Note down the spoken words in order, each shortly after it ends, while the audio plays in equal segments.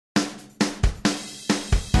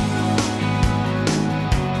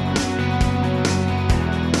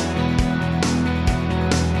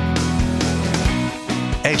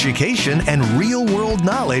education, and real-world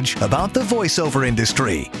knowledge about the voiceover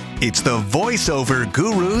industry. It's the Voiceover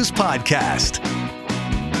Gurus Podcast.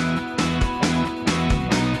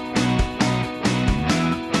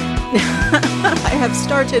 I have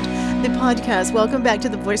started the podcast. Welcome back to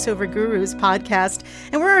the Voiceover Gurus Podcast,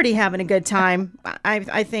 and we're already having a good time.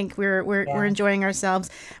 I think we're enjoying ourselves.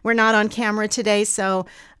 We're not on camera today, so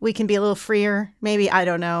we can be a little freer. Maybe, I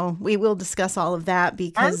don't know. We will discuss all of that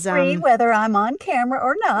because I'm free whether I'm on camera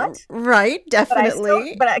or not. Right,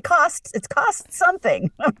 definitely. But it costs something.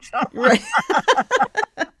 Right.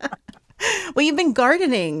 Well, you've been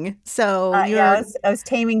gardening, so I was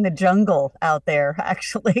taming the jungle out there.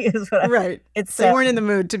 Actually, is what right. So you weren't in the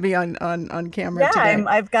mood to be on camera today.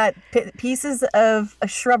 I've got pieces of a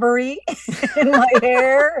shrubbery in my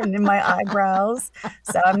hair and in my eyebrows,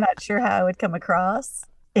 so I'm not sure how it would come across.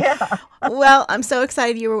 Yeah. Well, I'm so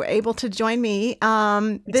excited you were able to join me.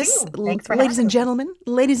 Thanks for ladies and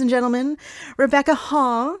gentlemen, Rebecca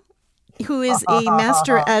Haugh, who is a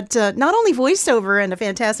master at not only voiceover and a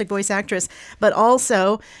fantastic voice actress, but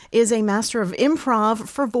also is a master of improv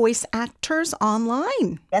for voice actors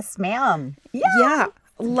online. Yes, ma'am. Yeah.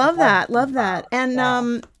 Love that.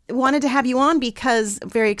 And wanted to have you on because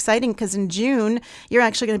very exciting, because in June, you're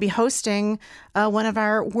actually going to be hosting one of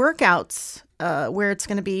our workouts where it's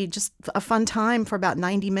going to be just a fun time for about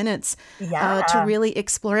 90 minutes to really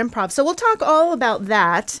explore improv. So we'll talk all about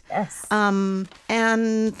that. Yes. And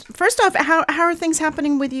first off, how are things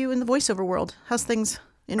happening with you in the voiceover world? How's things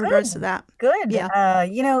in regards to that? Good. Yeah.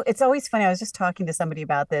 It's always funny. I was just talking to somebody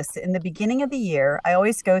about this. In the beginning of the year, I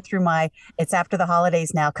always go through it's after the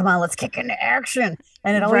holidays now. Come on, let's kick into action.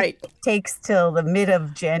 And it always takes till the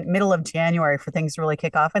middle of January for things to really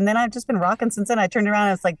kick off. And then I've just been rocking since then. I turned around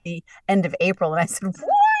and it's like the end of April. And I said,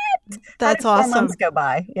 what? That's How did 4 awesome. months go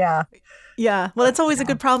by? Yeah. Yeah. Well, that's always a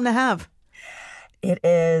good problem to have. It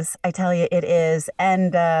is. I tell you, it is.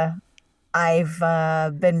 And I've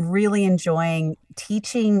been really enjoying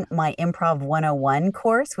teaching my Improv 101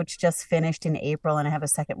 course, which just finished in April, and I have a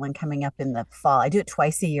second one coming up in the fall. I do it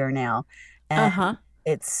twice a year now. And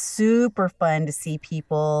it's super fun to see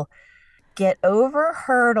people get over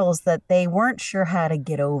hurdles that they weren't sure how to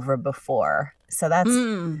get over before. So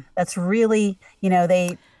that's really,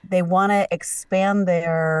 they want to expand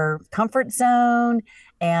their comfort zone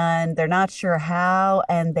and they're not sure how,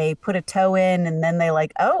 and they put a toe in and then they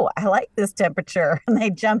like, oh, I like this temperature, and they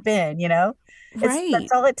jump in,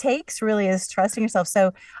 That's all it takes really, is trusting yourself.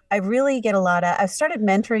 So I really get I've started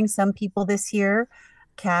mentoring some people this year,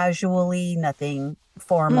 casually, nothing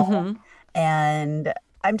formal. Mm-hmm. And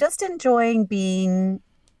I'm just enjoying being,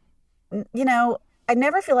 I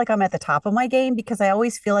never feel like I'm at the top of my game because I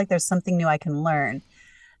always feel like there's something new I can learn.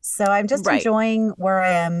 So I'm just enjoying where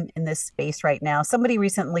I am in this space right now. Somebody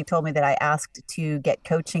recently told me that I asked to get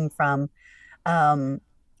coaching from, the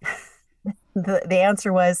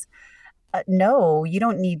answer was, no, you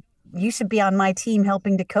don't need, you should be on my team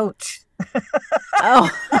helping to coach. Oh.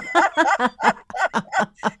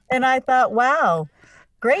 And I thought, wow,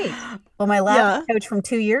 great. Well, my last coach from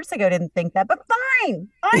 2 years ago didn't think that, but fine.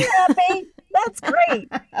 I'm happy. That's great.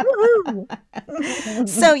 Woohoo.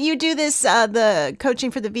 So you do this, the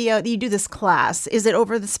coaching for the VO, you do this class. Is it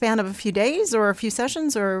over the span of a few days or a few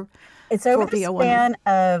sessions, or? It's over the span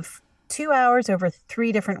of 2 hours over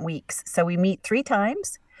 3 different weeks. So we meet 3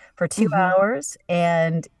 times for 2 hours,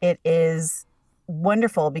 and it is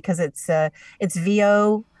wonderful because it's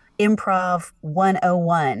VO Improv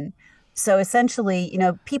 101. So essentially,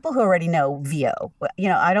 people who already know VO,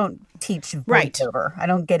 I don't teach voiceover. I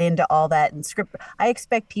don't get into all that and script. I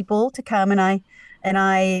expect people to come and I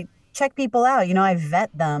check people out. I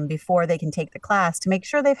vet them before they can take the class to make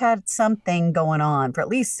sure they've had something going on for at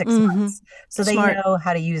least 6 months. So they know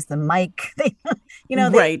how to use the mic.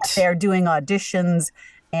 They're doing auditions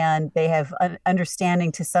and they have an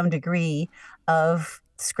understanding to some degree of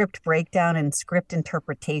script breakdown and script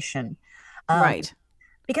interpretation.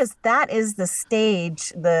 Because that is the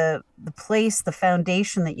stage, the place, the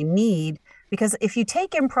foundation that you need. Because if you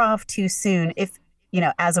take improv too soon,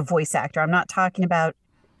 as a voice actor, I'm not talking about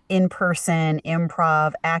in-person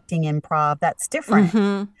improv, acting improv, that's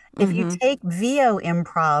different. If you take VO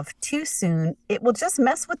improv too soon, it will just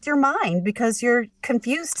mess with your mind because you're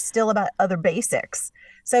confused still about other basics.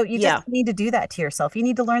 So you just need to do that to yourself. You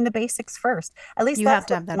need to learn the basics first. At least that's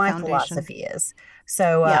what my philosophy is.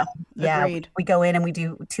 So we go in and we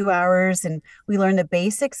do 2 hours and we learn the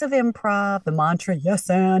basics of improv, the mantra, yes,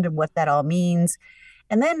 and what that all means,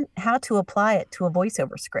 and then how to apply it to a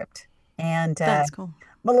voiceover script. And that's cool.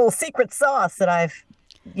 My little secret sauce that I've,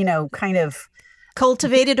 kind of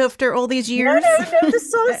cultivated after all these No, years? no, the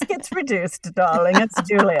sauce gets reduced, darling. It's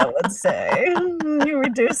Julia would say. You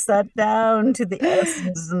reduce that down to the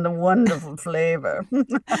essence and the wonderful flavor.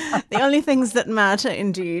 The only things that matter,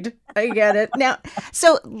 indeed. I get it. Now,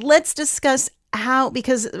 so let's discuss how,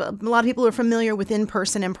 because a lot of people are familiar with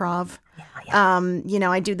in-person improv.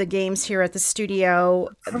 I do the games here at the studio.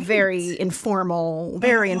 Great. Very informal,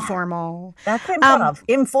 very informal. That's improv.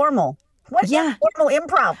 Informal. What is informal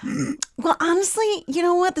improv? Well, honestly, you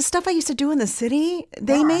know what? The stuff I used to do in the city,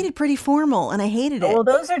 they made it pretty formal, and I hated it. Well,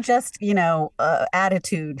 those are just,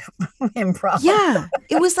 attitude improv. Yeah.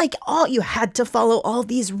 It was like, you had to follow all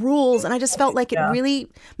these rules, and I just felt like it really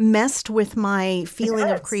messed with my feeling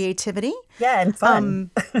of creativity. Yeah, and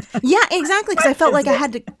fun. Yeah, exactly, because I felt like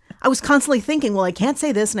I was constantly thinking, well, I can't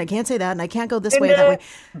say this, and I can't say that, and I can't go this way, that way.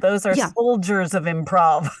 Those are soldiers of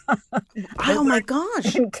improv. Oh, my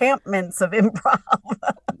gosh. Encampments of improv.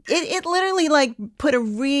 It literally put a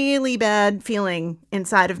really bad feeling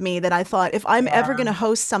inside of me that I thought, if I'm ever going to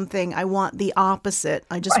host something, I want the opposite.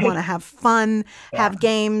 I just want to have fun, have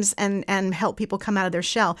games, and help people come out of their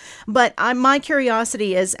shell. But my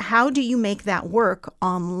curiosity is, how do you make that work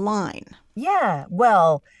online? Yeah,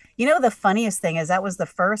 well, the funniest thing is that was the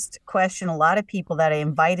first question a lot of people that I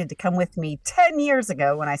invited to come with me 10 years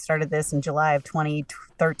ago when I started this in July of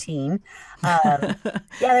 2013. They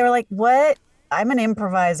were like, what? I'm an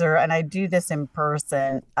improviser and I do this in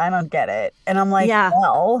person. I don't get it. And I'm like,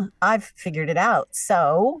 well, I've figured it out.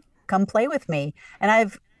 So come play with me. And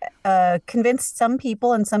I've convinced some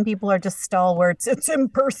people, and some people are just stalwarts. It's in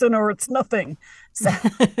person or it's nothing. So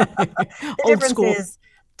the difference is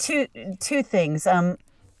two things. When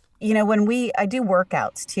I do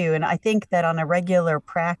workouts too, and I think that on a regular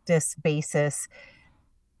practice basis,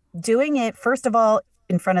 doing it, first of all,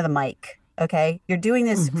 in front of the mic, okay? You're doing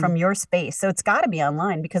this from your space, so it's got to be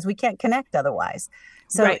online because we can't connect otherwise.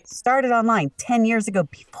 So it started online 10 years ago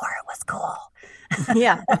before it was cool.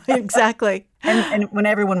 Yeah, exactly. and when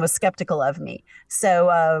everyone was skeptical of me.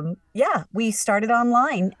 So, we started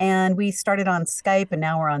online, and we started on Skype, and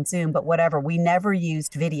now we're on Zoom, but whatever. We never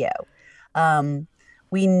used video.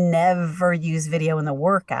 We never use video in the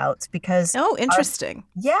workouts because... Oh, interesting.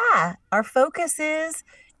 Our focus is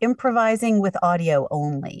improvising with audio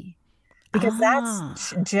only. Because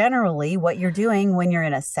that's generally what you're doing when you're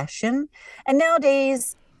in a session. And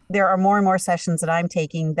nowadays, there are more and more sessions that I'm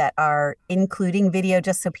taking that are including video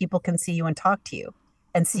just so people can see you and talk to you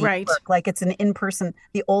and see you work. Like it's an in-person,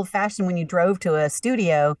 the old-fashioned when you drove to a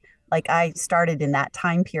studio, like I started in that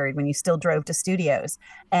time period when you still drove to studios.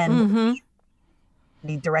 And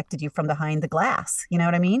he directed you from behind the glass. You know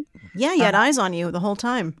what I mean? Yeah, you had eyes on you the whole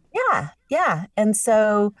time. Yeah. And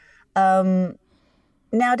so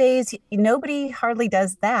nowadays, nobody hardly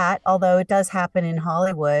does that, although it does happen in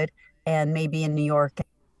Hollywood and maybe in New York,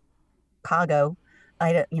 Chicago.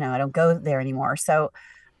 I don't go there anymore. So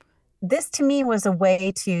this to me was a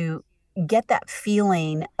way to get that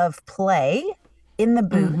feeling of play in the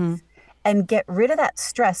booth and get rid of that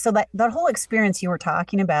stress. So that whole experience you were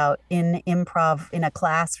talking about in improv in a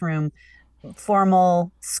classroom,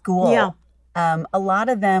 formal school, a lot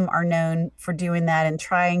of them are known for doing that and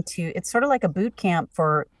trying to, it's sort of like a boot camp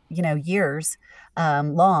for, years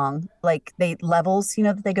long, like levels,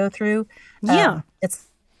 that they go through. It's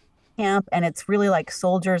camp and it's really like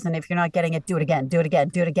soldiers. And if you're not getting it, do it again, do it again,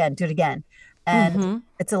 do it again, do it again. And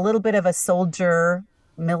it's a little bit of a soldier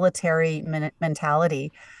military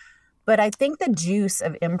mentality. But I think the juice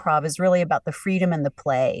of improv is really about the freedom and the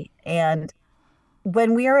play. And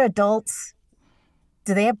when we are adults,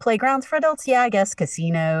 do they have playgrounds for adults? Yeah, I guess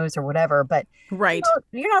casinos or whatever. But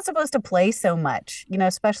you're not supposed to play so much,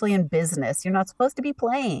 especially in business. You're not supposed to be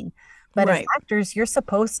playing. But as actors, you're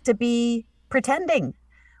supposed to be pretending,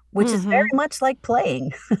 which is very much like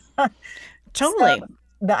playing. Totally. So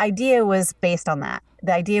the idea was based on that.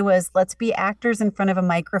 The idea was, let's be actors in front of a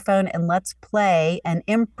microphone and let's play and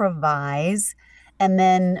improvise. And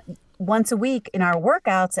then once a week in our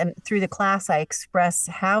workouts and through the class, I express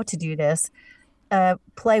how to do this,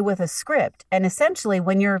 play with a script. And essentially,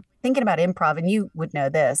 when you're thinking about improv, and you would know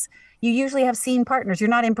this, you usually have scene partners. You're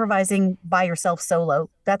not improvising by yourself solo.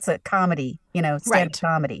 That's a comedy, stand-up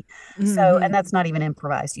comedy. So, and that's not even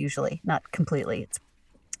improvised usually, not completely.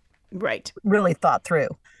 It's really thought through.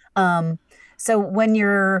 So when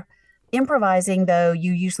you're improvising, though,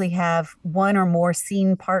 you usually have one or more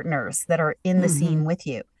scene partners that are in the scene with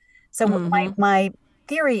you. So my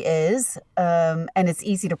theory is, and it's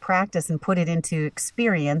easy to practice and put it into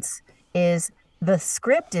experience, is the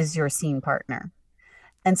script is your scene partner.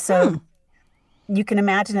 And so you can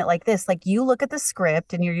imagine it like this. Like you look at the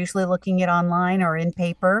script and you're usually looking it online or in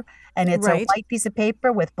paper, and it's a Right. white piece of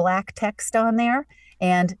paper with black text on there.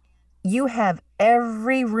 And you have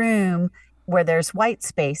every room where there's white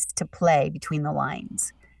space to play between the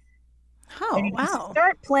lines. And Oh, if you wow.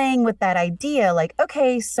 start playing with that idea, like,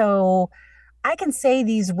 okay, so I can say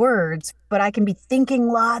these words, but I can be thinking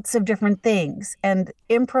lots of different things, and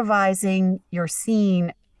improvising your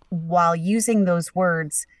scene while using those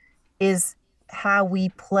words is how we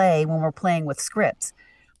play when we're playing with scripts.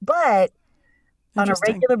 But on a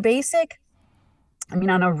Interesting. regular basic,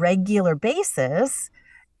 on a regular basis,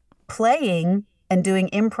 playing and doing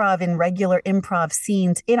improv in regular improv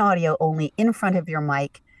scenes in audio only in front of your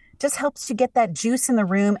mic just helps you get that juice in the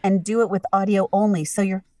room and do it with audio only. So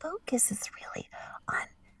your focus is really on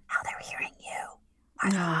how they're hearing you.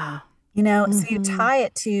 Ah. So you tie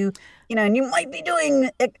it to, and you might be doing,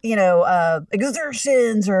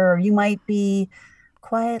 exertions, or you might be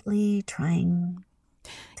quietly trying.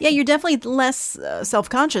 Yeah, you're definitely less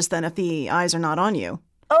self-conscious than if the eyes are not on you.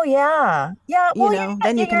 Oh, yeah. Yeah. Well,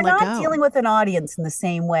 Then you can you're let not go. dealing with an audience in the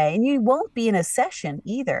same way, and you won't be in a session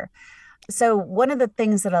either. So one of the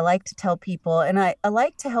things that I like to tell people, and I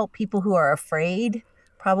like to help people who are afraid,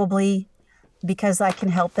 probably because I can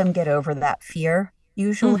help them get over that fear,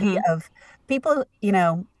 usually of people,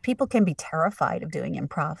 people can be terrified of doing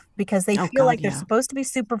improv because they Oh, feel God, like they're yeah. supposed to be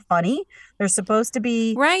super funny. They're supposed to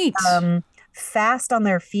be Right. fast on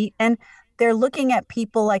their feet. And they're looking at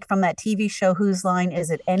people like from that TV show, Whose Line Is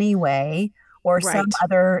It Anyway? Or some Right.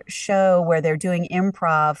 other show where they're doing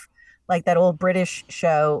improv, like that old British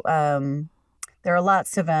show. There are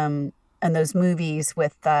lots of them in those movies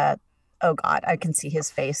with, oh God, I can see his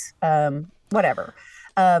face. Whatever.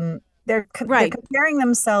 They're Right. comparing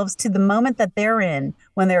themselves to the moment that they're in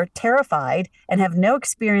when they're terrified and have no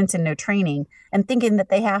experience and no training, and thinking that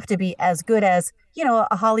they have to be as good as,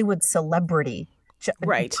 a Hollywood celebrity.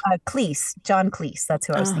 Right. John Cleese, that's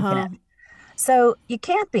who I was thinking Uh-huh. of. So you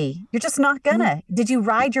can't be. You're just not gonna. Did you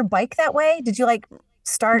ride your bike that way? Did you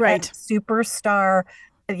start Right. at superstar,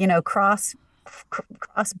 cross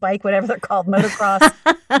bike, whatever they're called, motocross,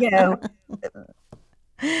 you know?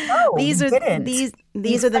 No, These you are didn't. these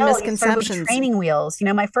You are the fell, you started with misconceptions. training wheels.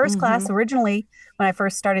 My first class originally, when I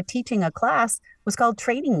first started teaching a class, was called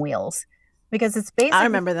training wheels, because it's I basically,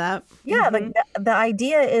 remember that. yeah, the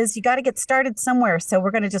idea is you got to get started somewhere. So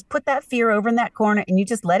we're going to just put that fear over in that corner, and you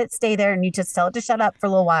just let it stay there, and you just tell it to shut up for a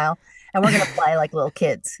little while, and we're going to play like little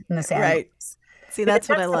kids in the Right. sandbox. See, Because that's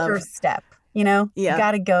what I the love. first step. You Yeah.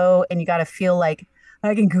 got to go, and you got to feel like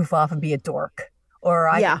I can goof off and be a dork, or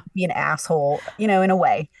I Yeah. can be an asshole, in a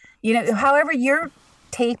way. However your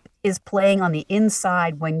tape is playing on the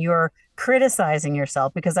inside when you're criticizing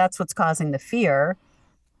yourself, because that's what's causing the fear.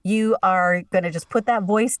 You are going to just put that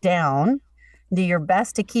voice down, do your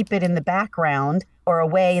best to keep it in the background or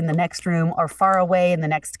away in the next room or far away in the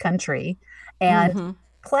next country, and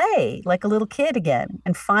play like a little kid again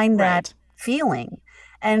and find that Right. feeling.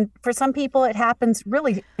 And for some people, it happens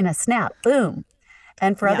really in a snap, boom.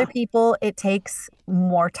 And for other Yeah. people, it takes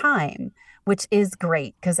more time, which is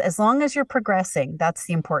great, because as long as you're progressing, that's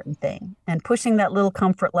the important thing. And pushing that little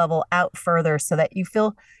comfort level out further so that you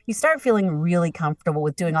start feeling really comfortable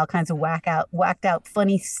with doing all kinds of whacked out,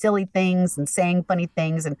 funny, silly things, and saying funny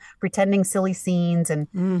things and pretending silly scenes. And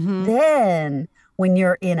then when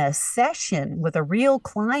you're in a session with a real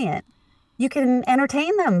client, you can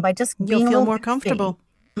entertain them by just You'll being a feel little more goofy. comfortable.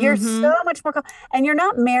 You're so much more, and you're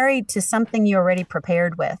not married to something you're already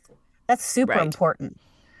prepared with. That's super Right. important.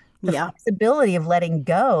 The Yeah. flexibility of letting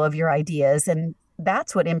go of your ideas. And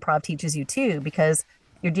that's what improv teaches you too, because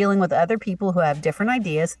you're dealing with other people who have different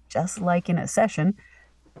ideas, just like in a session.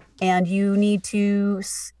 And you need to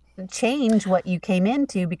change what you came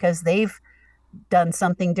into because they've done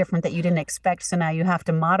something different that you didn't expect. So now you have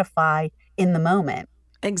to modify in the moment.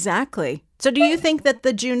 Exactly. So do you think that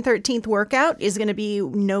the June 13th workout is going to be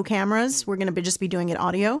no cameras? We're going to just be doing it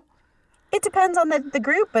audio? It depends on the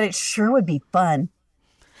group, but it sure would be fun.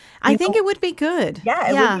 I think it would be good. Yeah,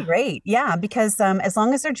 it would be great. Yeah, because as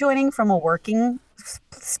long as they're joining from a working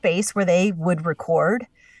space where they would record,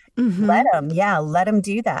 let them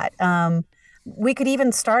do that. We could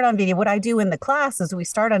even start on video. What I do in the class is we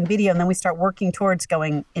start on video and then we start working towards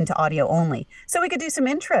going into audio only. So we could do some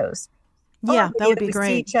intros. Yeah, that would be we see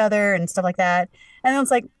great. each other and stuff like that. And then it's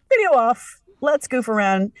like, video off. Let's goof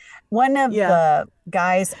around. One of the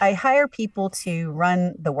guys, I hire people to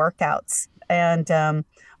run the workouts. And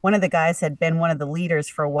one of the guys had been one of the leaders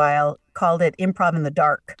for a while, called it improv in the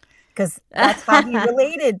dark, because that's how he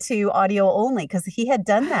related to audio only, because he had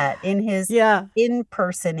done that in his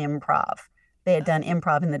in-person improv. They had done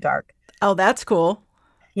improv in the dark. Oh, that's cool.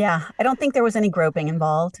 Yeah, I don't think there was any groping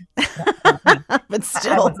involved. But I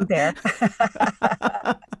still. wasn't there.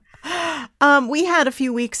 We had a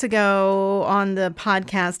few weeks ago on the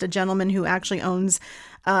podcast a gentleman who actually owns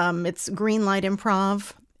it's Greenlight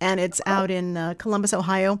Improv, and it's out in Columbus,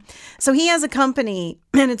 Ohio. So he has a company,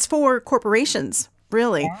 and it's for corporations,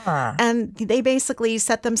 really. Yeah. And they basically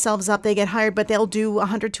set themselves up. They get hired, but they'll do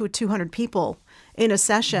 100 to 200 people in a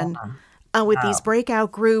session with these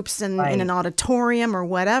breakout groups and in an auditorium or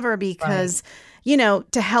whatever, because you know,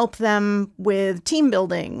 to help them with team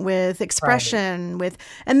building, with expression,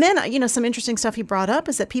 and then, you know, some interesting stuff he brought up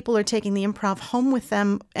is that people are taking the improv home with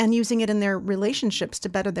them and using it in their relationships to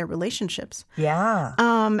better their relationships. Yeah.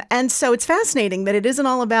 And so it's fascinating that it isn't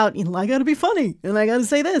all about, you know, I got to be funny and I got to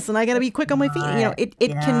say this and I got to be quick on my feet. You know, it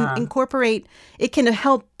can incorporate, it can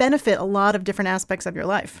help benefit a lot of different aspects of your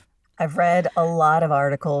life. I've read a lot of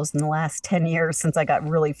articles in the last 10 years since I got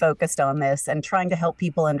really focused on this and trying to help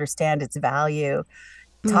people understand its value,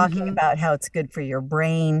 talking about how it's good for your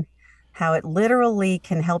brain, how it literally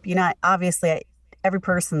can help you. Not obviously, every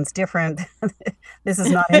person's different. This is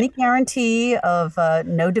not any guarantee of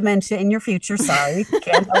no dementia in your future. Sorry,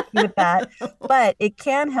 can't help you with that. But it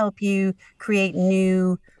can help you create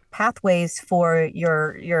new pathways for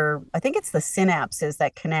your I think it's the synapses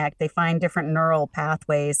that connect. They find different neural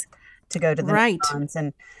pathways to go to the neurons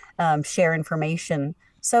and share information.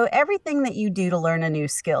 So everything that you do to learn a new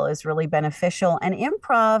skill is really beneficial. And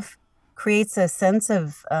improv creates a sense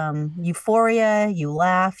of euphoria. You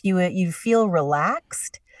laugh, you feel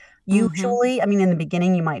relaxed. Usually, I mean, in the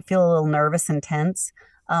beginning, you might feel a little nervous and tense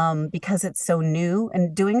because it's so new.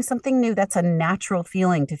 And doing something new, that's a natural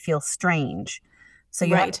feeling to feel strange. So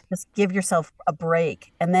you have to just give yourself a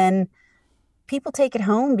break. And then people take it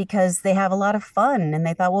home because they have a lot of fun. And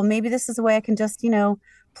they thought, well, maybe this is a way I can just, you know,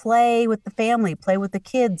 play with the family, play with the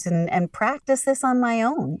kids and practice this on my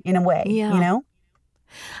own in a way, you know?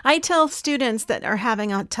 I tell students that are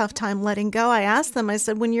having a tough time letting go, I ask them, I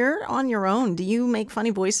said, when you're on your own, do you make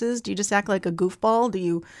funny voices? Do you just act like a goofball? Do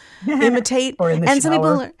you imitate? Or in the shower. Some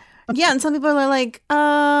people are, and some people are like,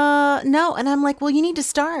 no. And I'm like, well, you need to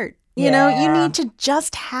start. You know, you need to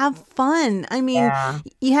just have fun. I mean,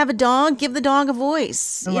 you have a dog, give the dog a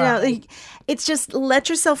voice. You know, it's just let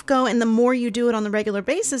yourself go. And the more you do it on the regular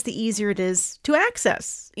basis, the easier it is to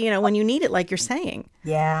access, you know, when you need it, like you're saying.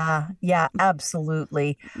 Yeah,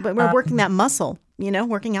 absolutely. But we're working that muscle, you know,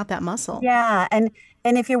 working out that muscle. Yeah. And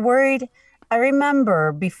if you're worried, I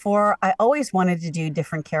remember before I always wanted to do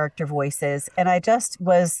different character voices. And I just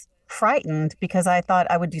was frightened because I thought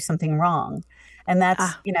I would do something wrong. And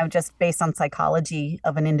that's, you know, just based on psychology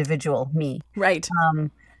of an individual, me. Right.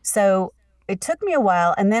 So it took me a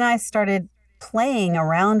while. And then I started playing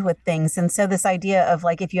around with things. And so this idea of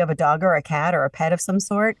like, if you have a dog or a cat or a pet of some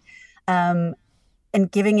sort, and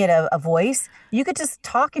giving it a voice, you could just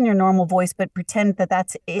talk in your normal voice, but pretend that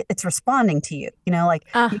that's it, it's responding to you. You know, like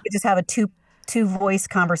you could just have a two voice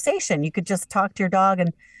conversation. You could just talk to your dog.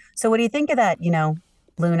 And so what do you think of that? You know,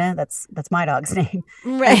 Luna, that's my dog's name.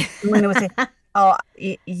 Right. And Luna would say, oh,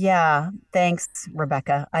 yeah, thanks,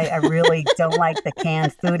 Rebecca. I really don't like the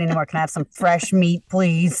canned food anymore. Can I have some fresh meat,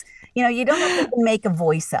 please? You know, you don't have to make a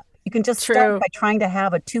voice up. You can just start by trying to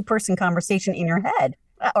have a two-person conversation in your head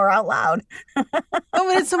or out loud. Oh,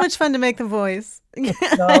 but it's so much fun to make the voice. It's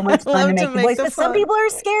so much fun to make the voice. But some people are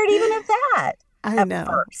scared even of that at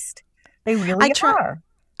first. They really are.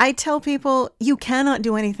 I tell people, you cannot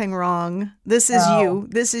do anything wrong. This is you.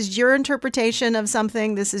 This is your interpretation of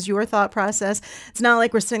something. This is your thought process. It's not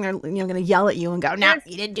like we're sitting there, you know, going to yell at you and go, no,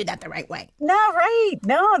 you didn't do that the right way. No, right.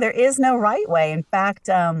 No, there is no right way. In fact,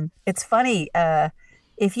 it's funny.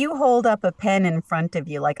 If you hold up a pen in front of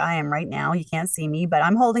you, like I am right now, you can't see me, but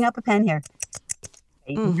I'm holding up a pen here.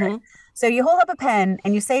 So you hold up a pen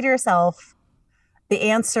and you say to yourself, the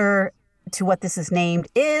answer to what this is named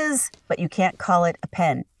is, but you can't call it a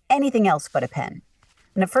pen. Anything else but a pen.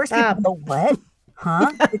 And at first people go, what?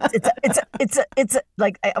 Huh? It's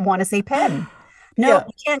like, I want to say pen. No,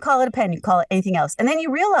 you can't call it a pen. You call it anything else. And then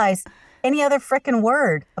you realize any other frickin'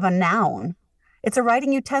 word of a noun. It's a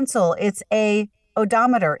writing utensil. It's a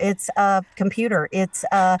odometer. It's a computer. It's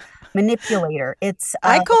a manipulator. It's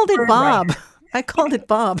I called it Bob. I called it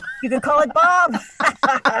Bob. You could call it Bob.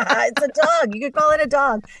 It's a dog. You could call it a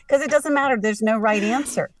dog because it doesn't matter. There's no right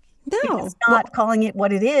answer. No, it's not calling it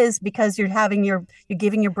what it is because you're giving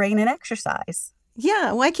your brain an exercise.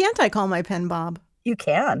 Yeah. Why can't I call my pen Bob? You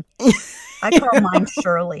can. I call mine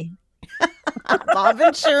Shirley. Bob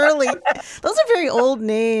and Shirley. Those are very old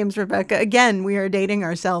names, Rebecca. Again, we are dating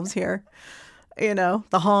ourselves here. You know,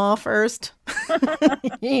 the Haugh first.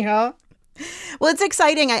 Yeah. Well, it's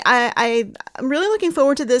exciting. I'm really looking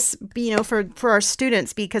forward to this, for our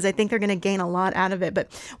students, because I think they're going to gain a lot out of it.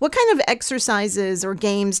 But what kind of exercises or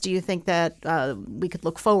games do you think that we could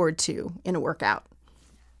look forward to in a workout?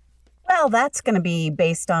 Well, that's going to be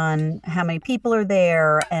based on how many people are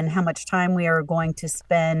there and how much time we are going to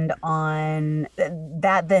spend on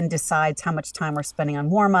that. Then decides how much time we're spending on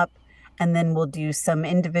warm up. And then we'll do some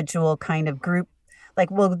individual kind of group,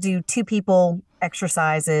 like we'll do 2 people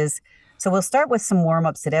exercises. So we'll start with some warm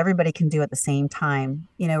ups that everybody can do at the same time.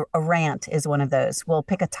 A rant is one of those. We'll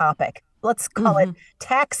pick a topic. Let's call it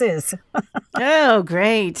taxes. Oh,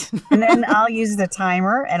 great. And then I'll use the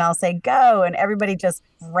timer and I'll say go. And everybody just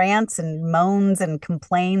rants and moans and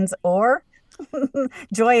complains or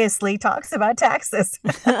joyously talks about taxes.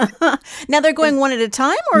 Now they're going one at a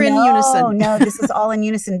time or in unison? No, this is all in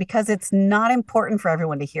unison because it's not important for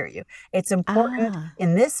everyone to hear you. It's important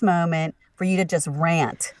in this moment for you to just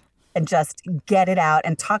rant and just get it out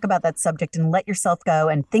and talk about that subject and let yourself go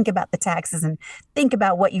and think about the taxes and think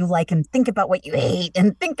about what you like and think about what you hate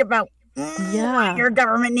and think about why your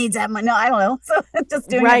government needs that money. No, I don't know. So just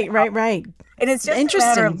doing right. And it's just a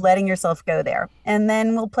matter of letting yourself go there. And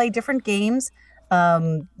then we'll play different games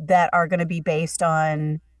that are going to be based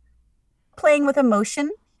on playing with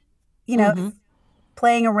emotion,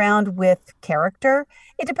 playing around with character.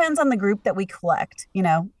 It depends on the group that we collect,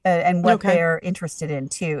 and what they're interested in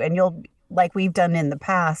too. And like we've done in the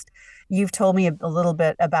past, you've told me a little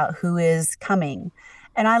bit about who is coming.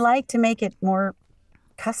 And I like to make it more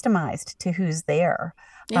customized to who's there.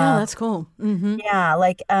 Yeah, that's cool. Mm-hmm. Yeah.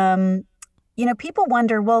 Like, people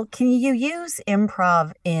wonder, well, can you use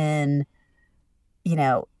improv in,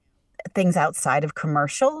 things outside of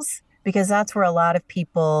commercials? Because that's where a lot of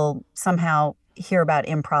people somehow hear about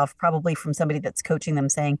improv, probably from somebody that's coaching them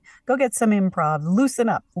saying, go get some improv, loosen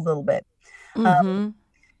up a little bit.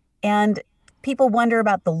 And people wonder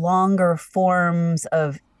about the longer forms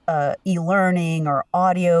of e-learning or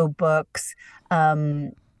audio books.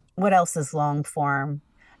 What else is long form?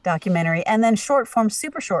 Documentary. And then short form,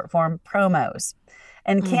 super short form promos.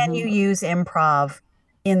 And can you use improv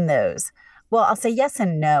in those? Well, I'll say yes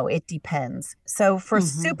and no. It depends. So for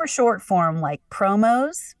super short form, like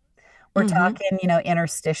promos, we're talking,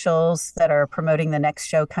 interstitials that are promoting the next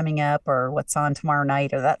show coming up or what's on tomorrow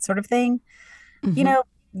night or that sort of thing.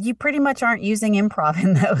 You pretty much aren't using improv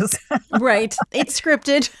in those. Right. It's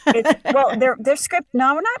scripted. They're script.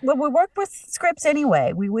 No, we're not. Well, we work with scripts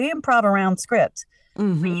anyway. We improv around scripts.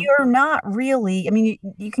 You're not really,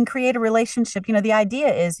 you can create a relationship. The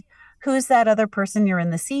idea is who's that other person you're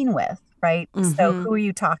in the scene with, right? So who are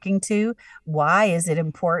you talking to? Why is it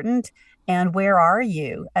important? And where are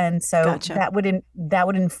you? And so that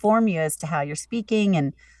would inform you as to how you're speaking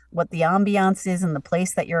and what the ambiance is in the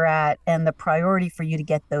place that you're at and the priority for you to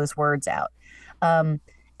get those words out. And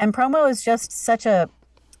promo is just such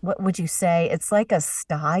what would you say? It's like a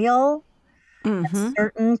style.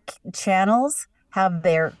 Certain channels have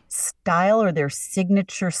their style or their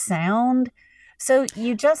signature sound. So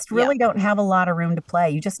you just really don't have a lot of room to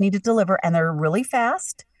play. You just need to deliver, and they're really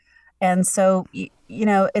fast. And so,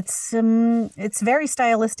 it's very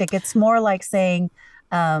stylistic. It's more like saying,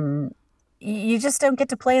 you just don't get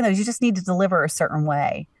to play in those. You just need to deliver a certain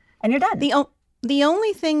way and you're done. The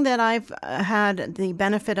only thing that I've had the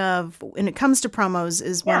benefit of when it comes to promos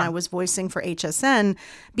is when I was voicing for HSN,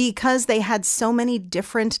 because they had so many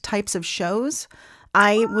different types of shows.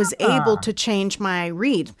 I was able to change my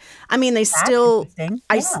read. They still,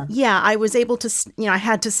 I was able to, I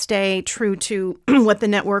had to stay true to what the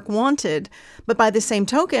network wanted. But by the same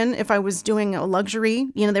token, if I was doing a luxury,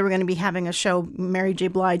 they were going to be having a show, Mary J.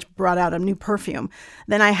 Blige brought out a new perfume.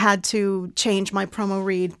 Then I had to change my promo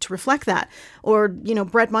read to reflect that. Or,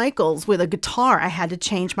 Bret Michaels with a guitar, I had to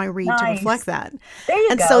change my read to reflect that. There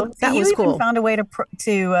you go. So that was cool. You even found a way to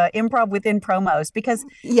improv within promos because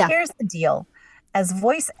here's the deal. As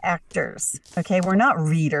voice actors, we're not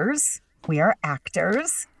readers, we are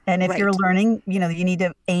actors. And if you're learning, you need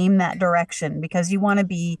to aim that direction because you want to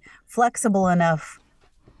be flexible enough,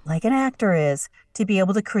 like an actor is, to be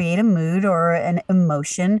able to create a mood or an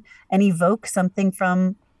emotion and evoke something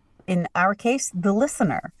from, in our case, the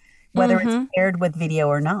listener, whether it's paired with video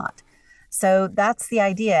or not. So that's the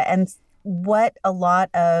idea. And what a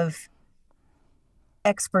lot of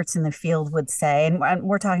experts in the field would say, and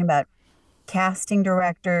we're talking about casting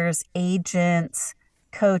directors, agents,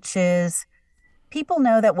 coaches, people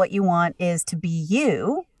know that what you want is to be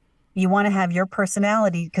you. You want to have your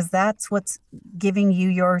personality because that's what's giving you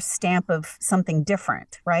your stamp of something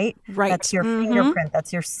different, right? Right. That's your fingerprint.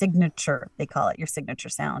 That's your signature. They call it your signature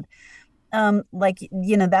sound.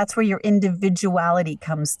 That's where your individuality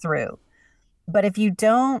comes through. But if you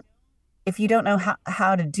don't know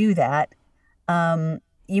how to do that,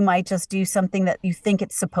 you might just do something that you think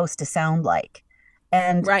it's supposed to sound like.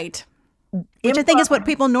 And Right. Which I think is what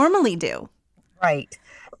people normally do. Right.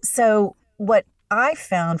 So what I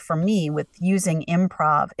found for me with using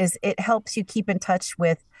improv is it helps you keep in touch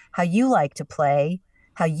with how you like to play,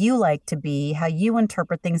 how you like to be, how you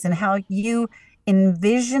interpret things, and how you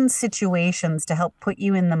envision situations to help put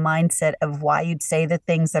you in the mindset of why you'd say the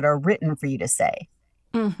things that are written for you to say.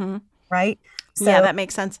 Mm-hmm. Right? Yeah, that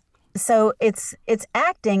makes sense. So it's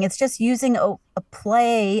acting. It's just using a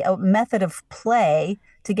method of play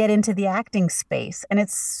to get into the acting space. And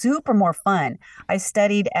it's super more fun. I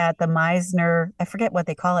studied at the Meisner, I forget what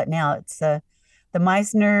they call it now. It's the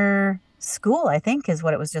Meisner School, I think is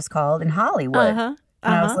what it was just called in Hollywood. Uh-huh.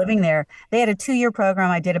 When I was living there. They had a 2-year program.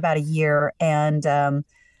 I did about a year. And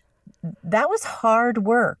that was hard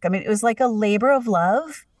work. I mean, it was like a labor of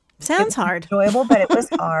love. Sounds hard. Enjoyable, but it was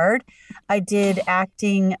hard. I did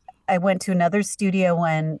acting. I went to another studio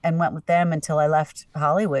and went with them until I left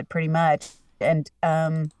Hollywood pretty much. And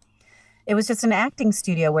it was just an acting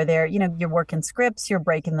studio where you're working scripts, you're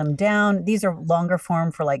breaking them down. These are longer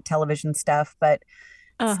form for like television stuff, but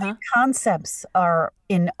same concepts are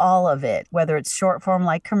in all of it, whether it's short form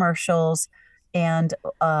like commercials and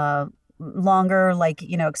longer like,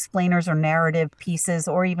 explainers or narrative pieces,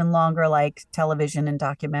 or even longer like television and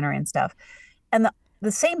documentary and stuff. And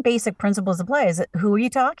the same basic principles apply. Is who are you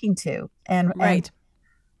talking to? And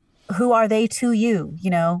who are they to you?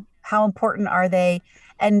 How important are they?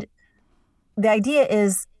 And the idea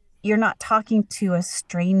is you're not talking to a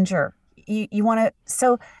stranger. You want to,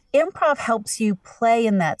 so improv helps you play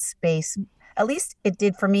in that space. At least it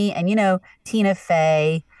did for me. And, Tina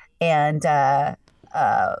Fey and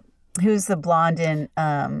who's the blonde in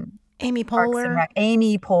Amy Poehler.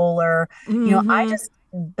 Amy Poehler. Mm-hmm.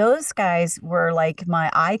 Those guys were like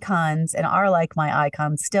my icons and are like my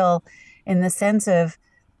icons still, in the sense of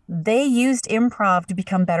they used improv to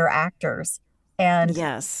become better actors. And,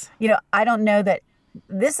 yes, I don't know that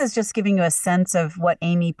this is just giving you a sense of what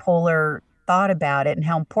Amy Poehler thought about it and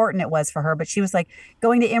how important it was for her. But she was like,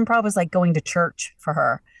 going to improv was like going to church for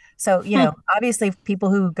her. So, obviously people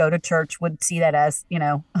who go to church would see that as,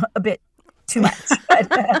 a bit too much. But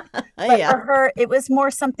for her, it was more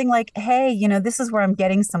something like, hey, this is where I'm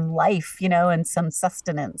getting some life, and some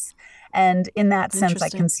sustenance. And in that sense, I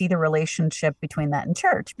can see the relationship between that and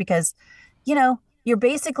church because, you're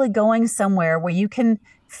basically going somewhere where you can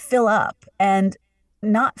fill up and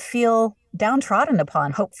not feel downtrodden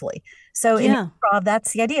upon, hopefully. So in improv,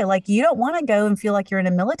 that's the idea. Like, you don't want to go and feel like you're in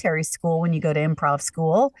a military school when you go to improv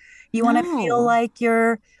school. You want to feel like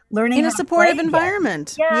you're learning in a supportive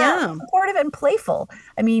environment. Yeah, supportive and playful.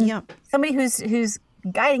 I mean, somebody who's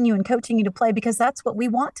guiding you and coaching you to play, because that's what we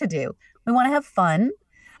want to do. We want to have fun.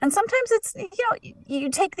 And sometimes it's, you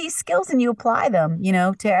take these skills and you apply them,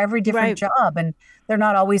 to every different job. And they're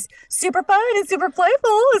not always super fun and super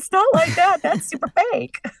playful. It's not like that. That's super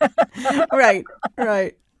fake. Right.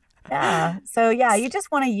 Yeah. So, you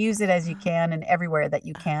just want to use it as you can and everywhere that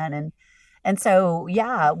you can. And so,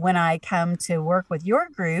 when I come to work with your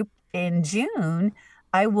group in June,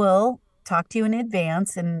 I will talk to you in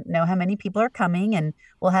advance and know how many people are coming. And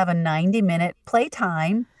we'll have a 90-minute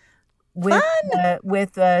playtime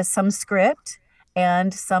with some script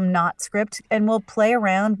and some not script. And we'll play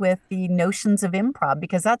around with the notions of improv,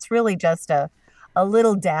 because that's really just a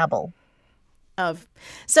little dabble.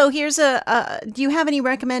 So here's do you have any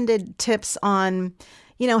recommended tips on,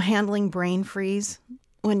 handling brain freeze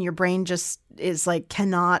when your brain just is like,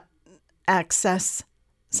 cannot access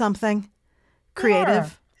something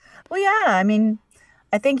creative? Well, I mean,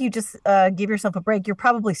 I think you just give yourself a break. You're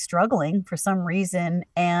probably struggling for some reason.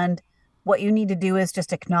 And what you need to do is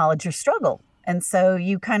just acknowledge your struggle. And so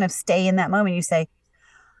you kind of stay in that moment. You say,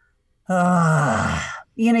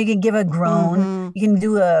 you can give a groan. Mm-hmm. You can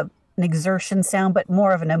do an exertion sound, but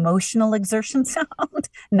more of an emotional exertion sound,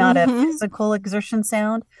 not a physical exertion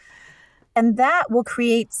sound. And that will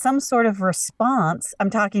create some sort of response. I'm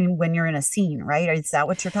talking when you're in a scene, right? Is that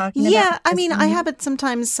what you're talking about? Yeah. I mean, I have it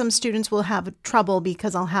sometimes. Some students will have trouble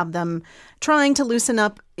because I'll have them trying to loosen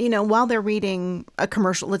up, while they're reading a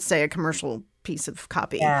commercial, let's say a commercial piece of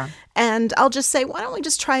copy. Yeah. And I'll just say, why don't we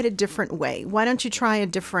just try it a different way? Why don't you try a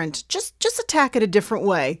different, just attack it a different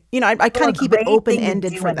way? I kind of keep it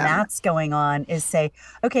open-ended for them. When that's going on is say,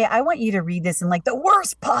 okay, I want you to read this in like the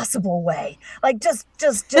worst possible way. Like just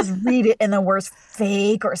read it in the worst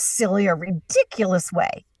fake or silly or ridiculous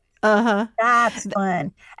way. That's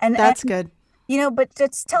fun. And that's good. But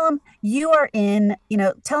just tell them you are in,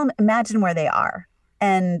 tell them, imagine where they are.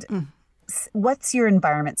 And what's your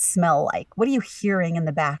environment smell like? What are you hearing in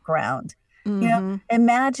the background? Mm-hmm.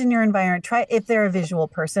 Imagine your environment. Try if they're a visual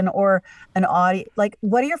person or an audio. Like,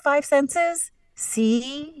 what are your five senses?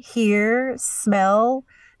 See, hear, smell,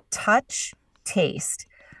 touch, taste.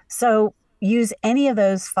 So use any of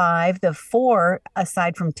those five. The four,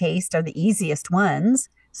 aside from taste, are the easiest ones,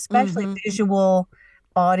 especially Mm-hmm. visual,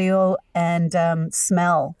 audio, and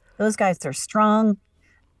smell. Those guys are strong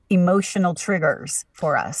emotional triggers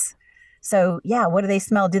for us. So yeah, what do they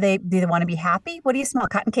smell? Do they want to be happy? What do you smell?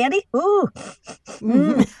 Cotton candy? Ooh.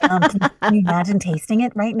 Can you imagine tasting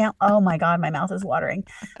it right now? Oh my God, my mouth is watering.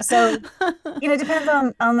 So, it depends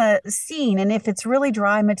on the scene. And if it's really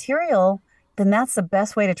dry material, then that's the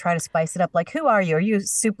best way to try to spice it up. Like, who are you? Are you a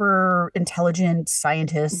super intelligent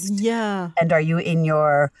scientist? Yeah. And are you in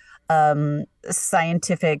your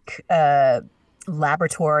scientific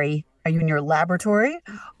laboratory? Are you in your laboratory,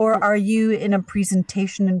 or are you in a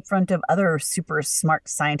presentation in front of other super smart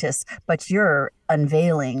scientists, but you're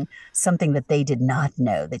unveiling something that they did not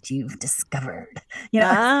know that you've discovered?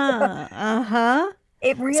 Uh-huh.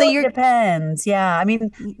 It So really you're depends. Yeah. I mean,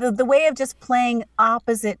 the way of just playing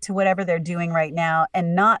opposite to whatever they're doing right now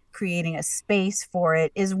and not creating a space for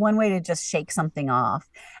it is one way to just shake something off.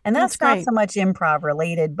 And that's that's not great. so much improv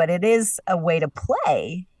related, but it is a way to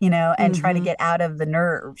play, and try to Mm-hmm. get out of the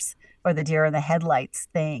nerves or the deer in the headlights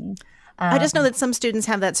thing. I just know Um, that some students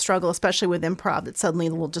have that struggle, especially with improv, that suddenly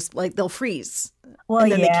will just like they'll freeze well,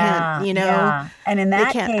 and then they can't, yeah, yeah. And in they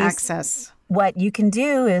that can't case, access. what you can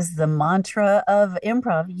do is the mantra of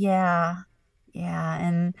improv. Yeah, yeah.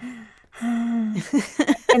 And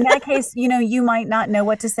in that case, you might not know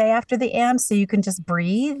what to say after the and, so you can just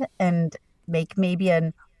breathe and make maybe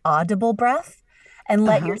an audible breath and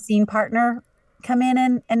let your Uh-huh. scene partner come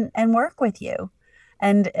in and work with you.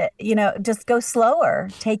 And, just go slower,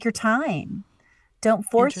 take your time. Don't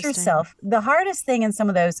force Interesting. yourself. The hardest thing in some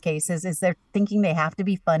of those cases is they're thinking they have to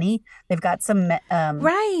be funny. They've got some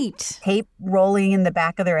Right. tape rolling in the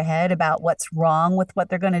back of their head about what's wrong with what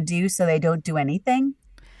they're going to do, so they don't do anything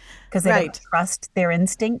because they don't Right. trust their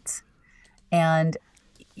instincts. And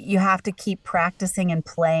you have to keep practicing and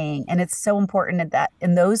playing. And it's so important that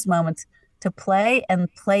in those moments to play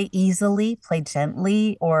and play easily, play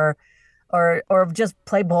gently, or just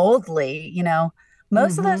play boldly.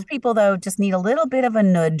 Most of Mm-hmm. those people though just need a little bit of a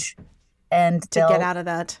nudge, and To get they'll out of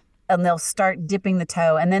that. and they'll start dipping the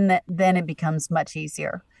toe, and then it becomes much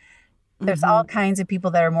easier. There's Mm-hmm. all kinds of people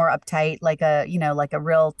that are more uptight, like a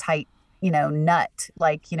real tight, nut,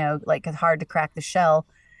 like it's hard to crack the shell.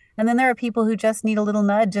 And then there are people who just need a little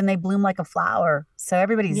nudge and they bloom like a flower. So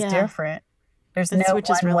everybody's Yeah. different. There's That's no which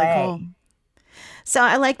is one really cool. way. So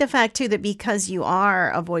I like the fact too that because you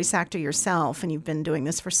are a voice actor yourself and you've been doing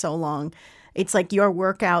this for so long, it's like your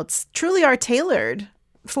workouts truly are tailored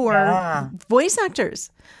for Yeah. voice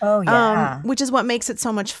actors. Oh yeah. Which is what makes it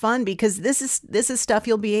so much fun because this is stuff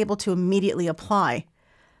you'll be able to immediately apply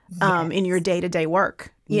in your Yes. day-to-day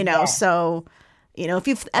work, Yes. So, if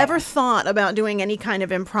you've ever thought about doing any kind of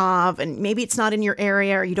improv and maybe it's not in your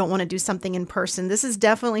area or you don't want to do something in person, this is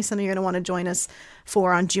definitely something you're going to want to join us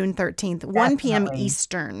for on June 13th, 1 p.m. Definitely.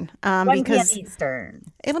 Eastern, 1 p.m. because Eastern.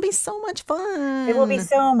 it'll be so much It will be fun.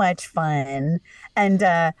 so much fun.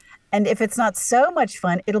 And if it's not so much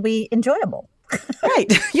fun, it'll be enjoyable. Right.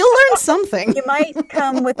 You'll learn something. You might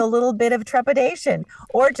come with a little bit of trepidation,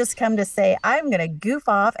 or just come to say, I'm going to goof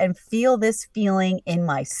off and feel this feeling in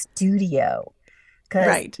my studio. Because,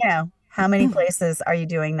 Right. how many places are you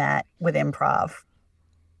doing that with improv?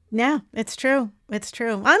 Yeah, it's true. It's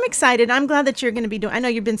true. I'm excited. I'm glad that you're going to be doing. I know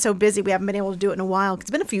you've been so busy. We haven't been able to do it in a while. It's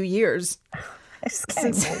been a few years. I just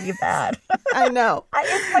can't Since- believe that. I know.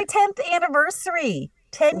 It's my 10th anniversary.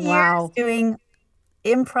 10 years Wow. doing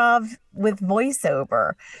improv with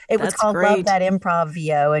voiceover. It was That's called Love great. That Improv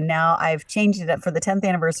VO, and now I've changed it up for the 10th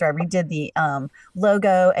anniversary. I redid the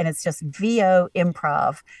logo, and it's just VO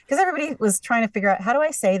Improv, because everybody was trying to figure out, how do I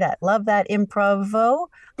say that? Love That Improvo.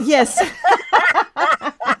 Yes.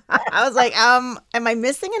 I was like, am I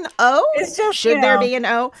missing an O? It's just, Should there be an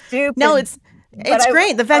O? stupid. No, it's But I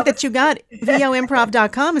great. The fact love that you got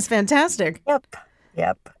voimprov.com is fantastic. Yep.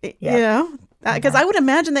 Because I would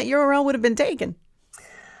imagine that URL would have been taken.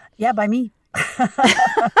 Yeah, by me.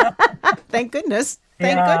 Thank goodness.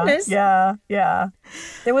 Thank Yeah, goodness. Yeah.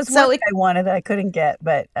 There was So one it- I wanted that I couldn't get,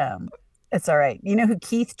 but it's all right. You know who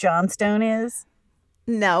Keith Johnstone is?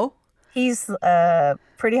 No. He's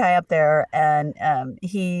pretty high up there, and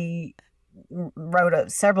he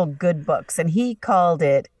wrote several good books, and he called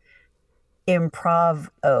it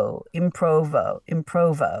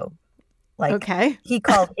improvo. Like, Okay. he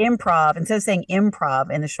called improv, instead of saying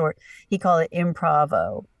improv in the short, he called it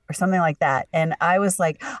improvo or something like that. And I was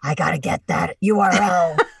like, I got to get that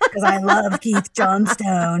URL because I love Keith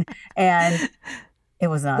Johnstone. And it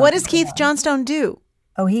was not. What does Keith Johnstone do?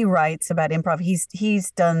 Oh, he writes about improv. He's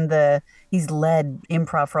led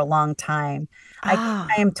improv for a long time.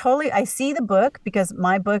 I am totally, I see the book because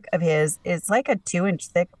my book of his is like a 2-inch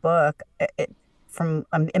thick book. I'm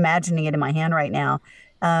imagining it in my hand right now.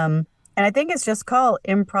 And I think it's just called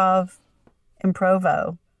Improvo.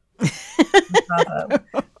 Improvo.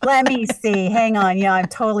 Let me see. Hang on. Yeah, I'm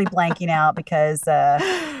totally blanking out because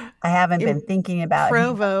I haven't been thinking about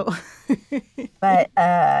Provo. But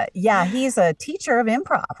yeah, he's a teacher of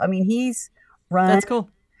improv. I mean, he's run. That's cool.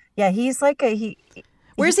 Yeah, he's like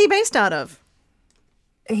Where's he based out of?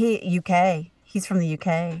 UK. He's from the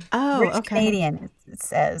UK. Oh, British okay. Canadian, it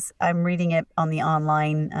says. I'm reading it on the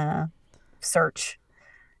online search.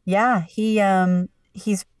 Yeah,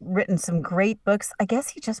 he's written some great books. I guess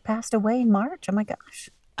he just passed away in March. Oh my gosh.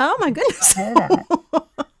 Oh my goodness.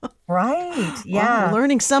 Right. Yeah. Wow,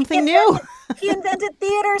 learning something new. He invented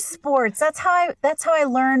theater sports. That's how I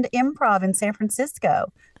learned improv in San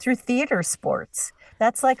Francisco, through theater sports.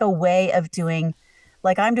 That's like a way of doing,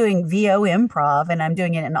 like I'm doing VO improv and I'm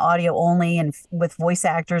doing it in audio only and with voice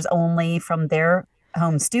actors only from their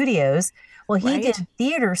home studios. Well, he did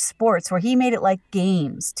theater sports where he made it like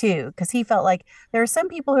games too, because he felt like there are some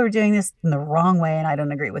people who are doing this in the wrong way and I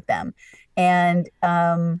don't agree with them. And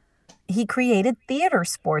he created theater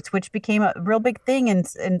sports, which became a real big thing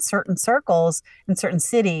in certain circles, in certain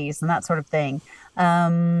cities and that sort of thing.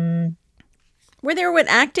 Were there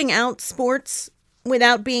acting out sports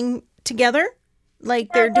without being together?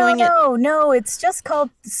 Like they're doing it? No, it's just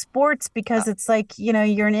called sports because it's like,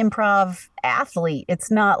 you're an improv athlete.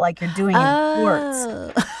 It's not like you're doing sports.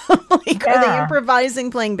 Like, are they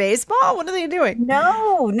improvising playing baseball? What are they doing?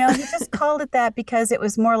 No, he just called it that because it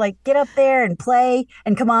was more like get up there and play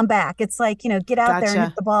and come on back. It's like, get out there and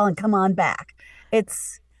hit the ball and come on back. It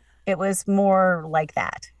was more like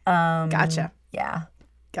that. Gotcha. Yeah.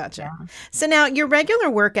 Gotcha. Yeah. So now your regular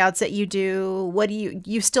workouts that you do, what do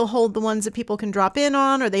you still hold the ones that people can drop in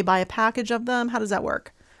on, or they buy a package of them? How does that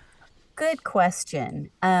work? Good question.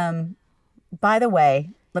 By the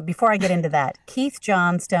way, before I get into that, Keith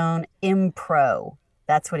Johnstone Impro.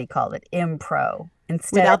 That's what he called it. Impro.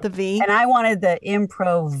 Without the V. And I wanted the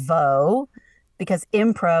Improvo because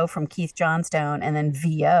Impro from Keith Johnstone and then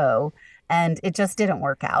VO, and it just didn't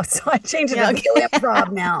work out. So I changed it to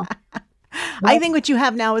Improv now. I think what you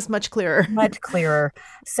have now is much clearer. Much clearer.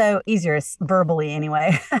 So easier verbally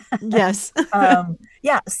anyway. Yes.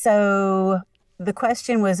 Yeah. So the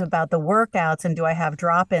question was about the workouts and do I have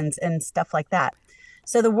drop-ins and stuff like that.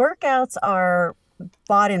 So the workouts are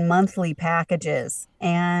bought in monthly packages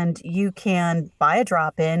and you can buy a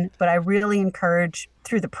drop-in, but I really encourage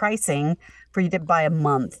through the pricing for you to buy a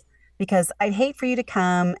month. Because I'd hate for you to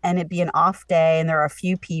come and it be an off day and there are a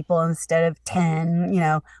few people instead of 10,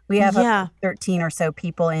 we have 13 or so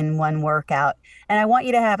people in one workout. And I want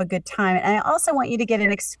you to have a good time. And I also want you to get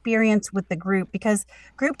an experience with the group because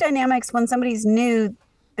group dynamics, when somebody's new,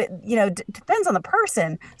 depends on the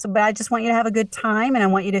person. But I just want you to have a good time and I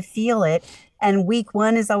want you to feel it. And week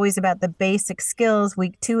 1 is always about the basic skills.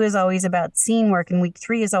 Week 2 is always about scene work. And week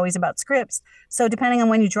 3 is always about scripts. So depending on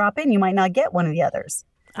when you drop in, you might not get one of the others.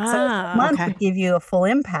 So a month would give you a full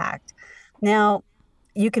impact. Now,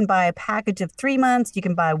 you can buy a package of 3 months. You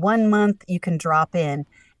can buy 1 month. You can drop in.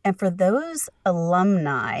 And for those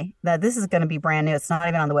alumni, that this is going to be brand new. It's not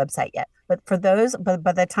even on the website yet. But for those, but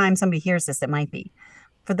by the time somebody hears this, it might be.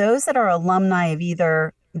 For those that are alumni of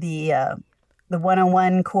either the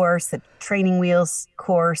 101 course, the Training Wheels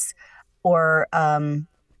course, or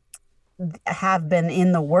have been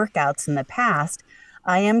in the workouts in the past,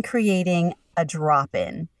 I am creating a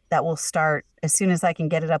drop-in that will start as soon as I can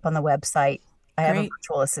get it up on the website. I have a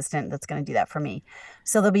virtual assistant that's going to do that for me.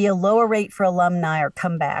 So there'll be a lower rate for alumni or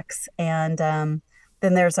comebacks. And then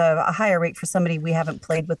there's a higher rate for somebody we haven't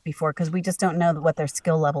played with before because we just don't know what their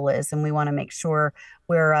skill level is. And we want to make sure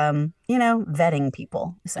we're, vetting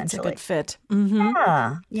people, essentially. It's a good fit.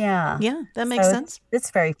 Mm-hmm. Yeah. Yeah, that makes sense.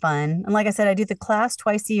 It's very fun. And like I said, I do the class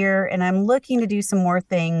twice a year and I'm looking to do some more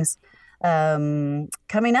things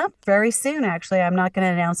coming up very soon. Actually, I'm not going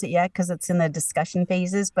to announce it yet because it's in the discussion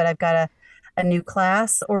phases, but I've got a new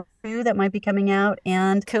class or 2 that might be coming out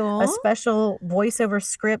and a special voiceover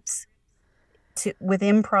scripts with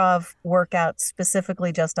improv workouts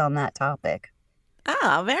specifically just on that topic.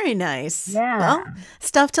 Ah, very nice. Yeah. Well,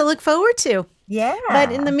 stuff to look forward to. Yeah.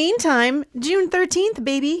 But in the meantime, June 13th,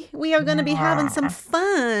 baby, we are going to be having some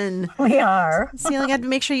fun. We are. So you have to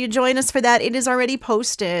make sure you join us for that. It is already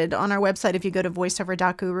posted on our website. If you go to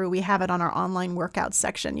voiceover.guru, we have it on our online workout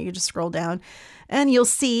section. You can just scroll down and you'll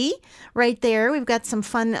see right there. We've got some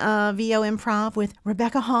fun VO improv with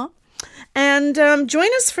Rebecca Haugh. And join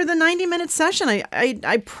us for the 90-minute session.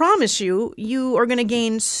 I promise you are going to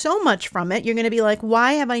gain so much from it. You're going to be like,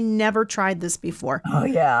 why have I never tried this before? Oh,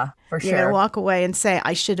 yeah, for sure. You're going to walk away and say,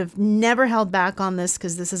 I should have never held back on this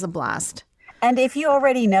because this is a blast. And if you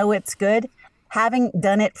already know it's good, having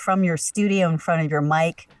done it from your studio in front of your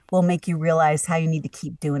mic will make you realize how you need to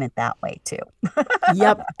keep doing it that way too.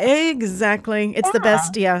 Yep, exactly. It's the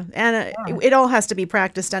best, yeah. And it all has to be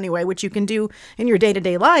practiced anyway, which you can do in your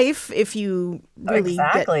day-to-day life if you really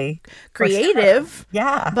get creative. Sure.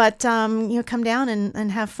 Yeah. But come down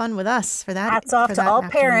and have fun with us for that. Hats off to all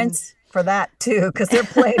parents for that too, because they're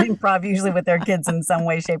playing improv usually with their kids in some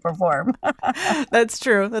way, shape, or form. That's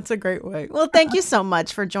true. That's a great way. Well, thank you so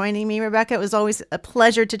much for joining me, Rebecca. It was always a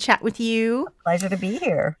pleasure to chat with you. Pleasure to be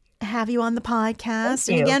here. Have you on the podcast.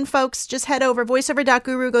 Thank you. And again, folks, just head over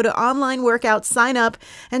voiceover.guru, go to online workouts, sign up,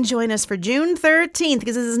 and join us for June 13th,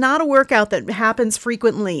 because this is not a workout that happens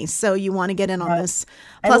frequently. So you want to get in on this.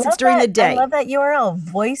 Plus, it's during the day. I love that URL,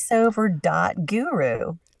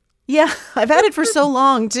 voiceover.guru. Yeah, I've had it for so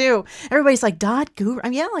long, too. Everybody's like, .guru.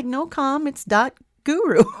 Yeah, like, no, it's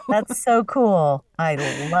 .guru. That's so cool. I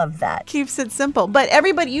love that. Keeps it simple. But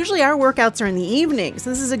everybody, usually our workouts are in the evening. So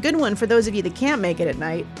this is a good one for those of you that can't make it at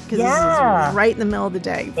night. Because this is right in the middle of the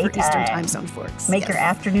day for Eastern time zone folks. Make your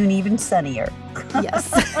afternoon even sunnier.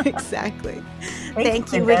 Yes, exactly.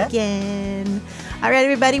 Thank you again. All right,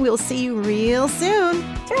 everybody, we'll see you real soon.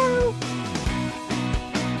 Ciao.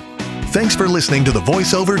 Thanks for listening to the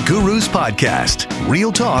VoiceOver Gurus podcast.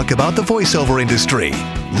 Real talk about the voiceover industry.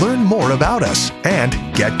 Learn more about us and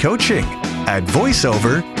get coaching at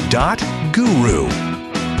voiceover.guru.